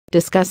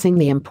Discussing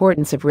the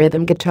importance of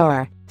rhythm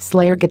guitar,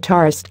 Slayer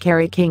guitarist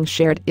Kerry King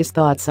shared his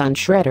thoughts on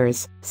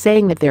shredders,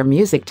 saying that their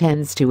music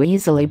tends to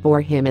easily bore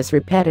him as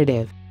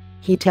repetitive.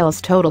 He tells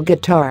Total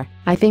Guitar,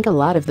 "I think a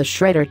lot of the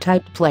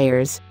shredder-type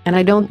players, and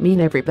I don't mean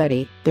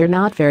everybody, they're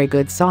not very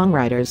good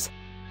songwriters.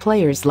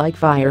 Players like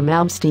Yngwie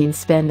Malmsteen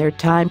spend their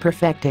time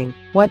perfecting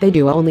what they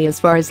do only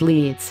as far as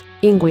leads.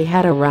 Yngwie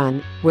had a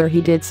run where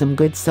he did some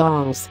good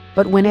songs,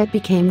 but when it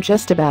became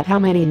just about how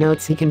many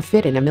notes he can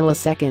fit in a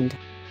millisecond."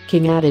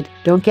 King added,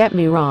 "Don't get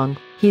me wrong,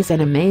 he's an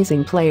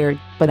amazing player,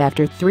 but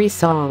after 3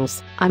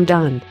 songs, I'm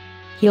done.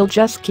 He'll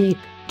just keep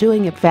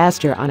doing it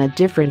faster on a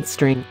different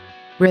string."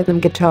 Rhythm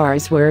guitar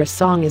is where a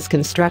song is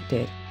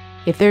constructed.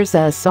 If there's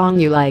a song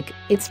you like,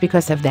 it's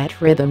because of that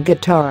rhythm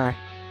guitar.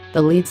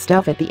 The lead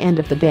stuff at the end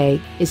of the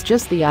day is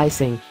just the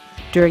icing.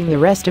 During the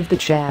rest of the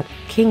chat,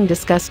 King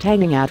discussed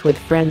hanging out with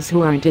friends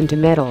who aren't into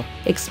metal,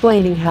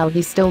 explaining how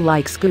he still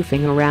likes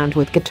goofing around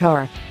with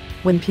guitar.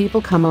 When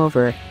people come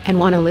over and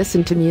want to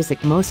listen to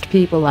music most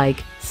people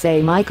like,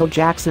 say Michael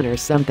Jackson or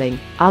something,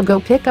 I'll go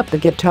pick up the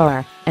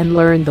guitar and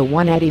learn the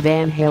one Eddie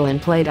Van Halen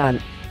played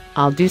on.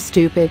 I'll do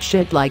stupid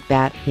shit like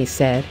that, he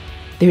said.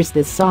 There's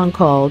this song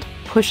called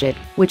Push It,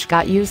 which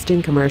got used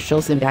in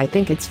commercials, and I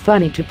think it's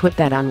funny to put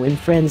that on when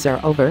friends are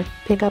over,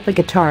 pick up a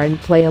guitar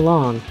and play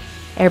along.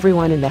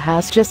 Everyone in the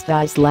house just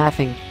dies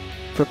laughing.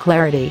 For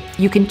clarity,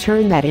 you can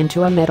turn that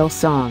into a metal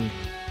song.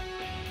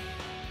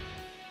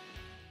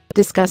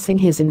 Discussing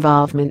his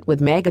involvement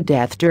with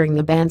Megadeth during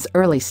the band's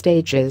early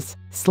stages,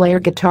 Slayer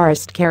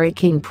guitarist Kerry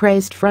King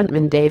praised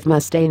frontman Dave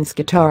Mustaine's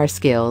guitar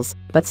skills,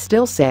 but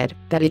still said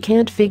that he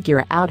can't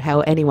figure out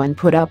how anyone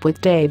put up with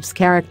Dave's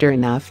character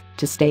enough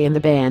to stay in the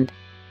band.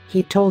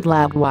 He told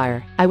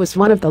Loudwire, "I was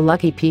one of the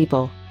lucky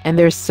people, and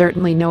there's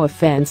certainly no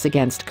offense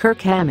against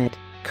Kirk Hammett.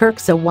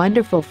 Kirk's a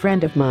wonderful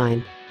friend of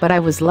mine, but I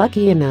was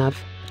lucky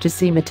enough to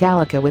see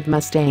Metallica with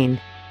Mustaine.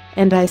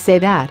 And I say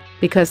that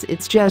because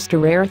it's just a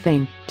rare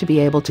thing to be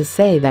able to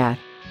say that.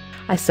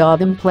 I saw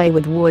them play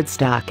with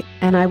Woodstock,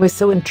 and I was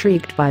so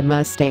intrigued by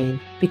Mustaine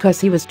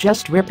because he was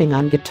just ripping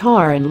on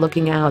guitar and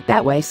looking out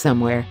that way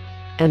somewhere.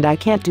 And I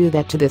can't do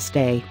that to this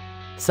day.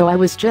 So I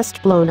was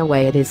just blown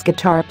away at his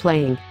guitar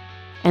playing.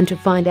 And to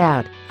find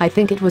out, I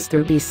think it was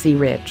through BC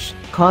Rich,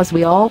 cause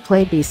we all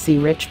played BC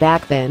Rich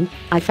back then,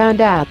 I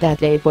found out that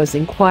Dave was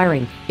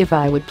inquiring if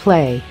I would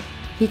play."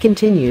 He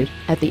continued,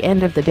 "At the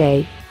end of the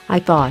day, I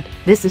thought,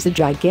 this is a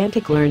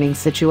gigantic learning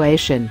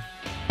situation.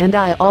 And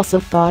I also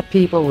thought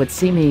people would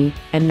see me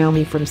and know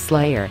me from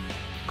Slayer.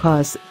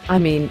 Cause, I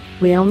mean,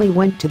 we only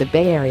went to the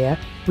Bay Area,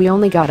 we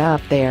only got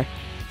up there.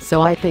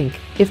 So I think,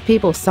 if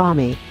people saw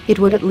me, it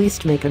would at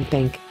least make them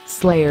think,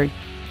 Slayer.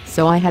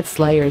 So I had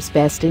Slayer's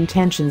best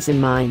intentions in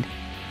mind.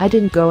 I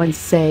didn't go and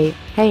say,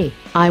 hey,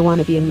 I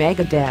want to be in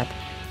Megadeth.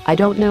 I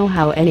don't know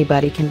how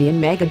anybody can be in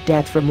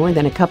Megadeth for more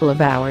than a couple of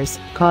hours,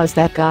 cause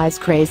that guy's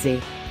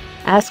crazy."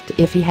 Asked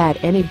if he had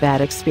any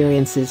bad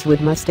experiences with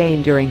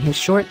Mustaine during his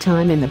short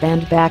time in the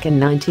band back in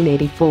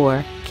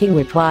 1984, King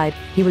replied,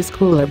 "He was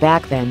cooler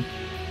back then.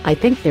 I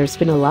think there's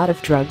been a lot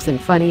of drugs and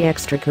funny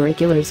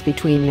extracurriculars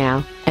between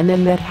now and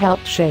then that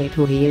helped shape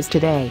who he is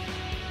today.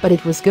 But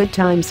it was good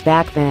times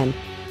back then.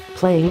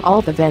 Playing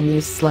all the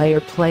venues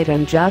Slayer played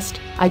on, just,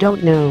 I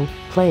don't know,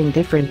 playing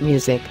different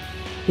music.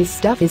 His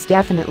stuff is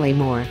definitely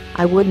more,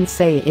 I wouldn't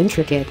say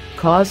intricate,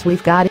 cause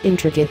we've got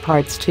intricate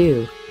parts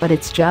too, but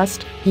it's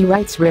just, he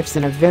writes riffs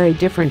in a very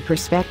different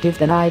perspective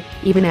than I,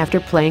 even after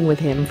playing with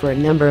him for a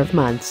number of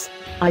months.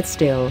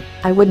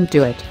 I wouldn't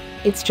do it.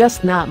 It's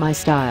just not my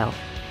style."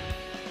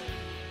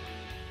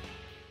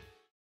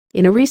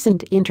 In a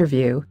recent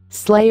interview,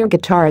 Slayer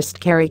guitarist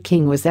Kerry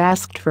King was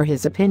asked for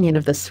his opinion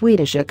of the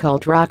Swedish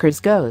occult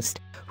rockers Ghost,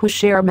 who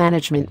share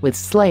management with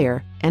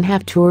Slayer and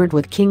have toured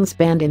with King's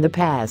band in the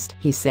past.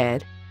 He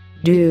said,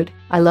 "Dude,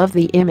 I love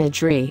the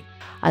imagery.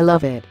 I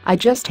love it. I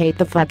just hate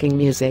the fucking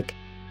music.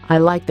 I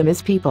like them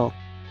as people.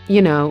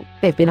 You know,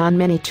 they've been on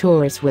many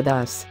tours with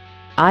us.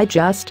 I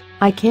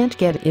can't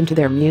get into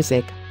their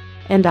music.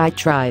 And I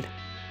tried.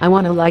 I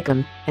want to like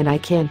them, and I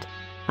can't.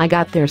 I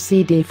got their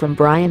CD from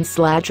Brian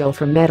Slagel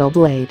from Metal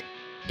Blade.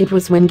 It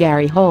was when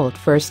Gary Holt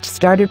first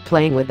started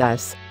playing with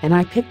us, and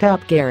I picked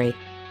up Gary.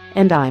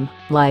 And I'm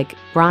like,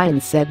 Brian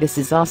said, this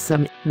is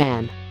awesome,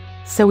 man.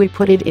 So we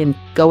put it in,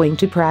 going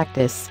to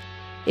practice.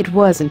 It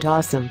wasn't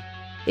awesome.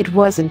 It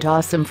wasn't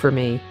awesome for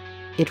me.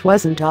 It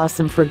wasn't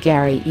awesome for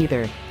Gary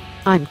either.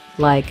 I'm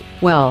like,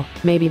 well,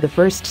 maybe the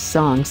first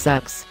song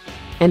sucks.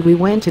 And we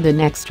went to the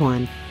next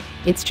one.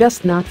 It's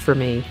just not for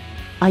me.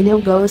 I know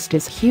Ghost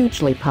is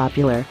hugely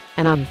popular,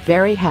 and I'm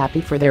very happy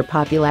for their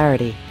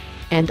popularity.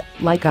 And,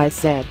 like I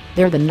said,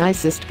 they're the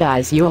nicest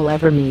guys you'll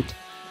ever meet.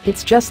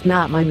 It's just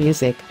not my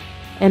music.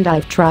 And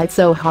I've tried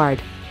so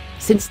hard."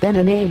 Since then,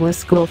 a nameless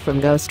school from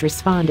Ghost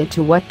responded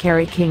to what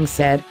Kerry King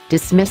said,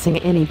 dismissing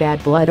any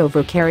bad blood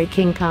over Kerry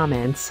King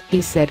comments.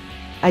 He said,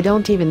 "I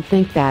don't even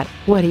think that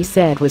what he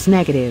said was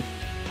negative.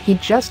 He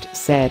just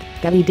said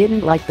that he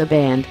didn't like the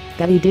band,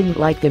 that he didn't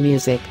like the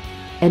music.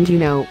 And you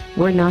know,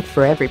 we're not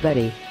for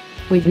everybody.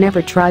 We've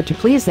never tried to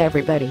please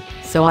everybody,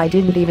 so I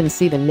didn't even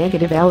see the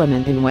negative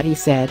element in what he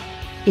said."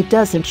 It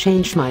doesn't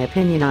change my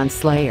opinion on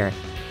Slayer.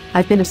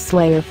 I've been a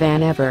Slayer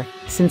fan ever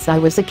since I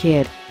was a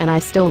kid, and I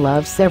still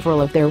love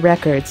several of their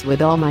records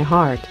with all my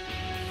heart.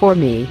 For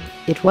me,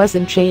 it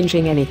wasn't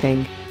changing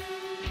anything.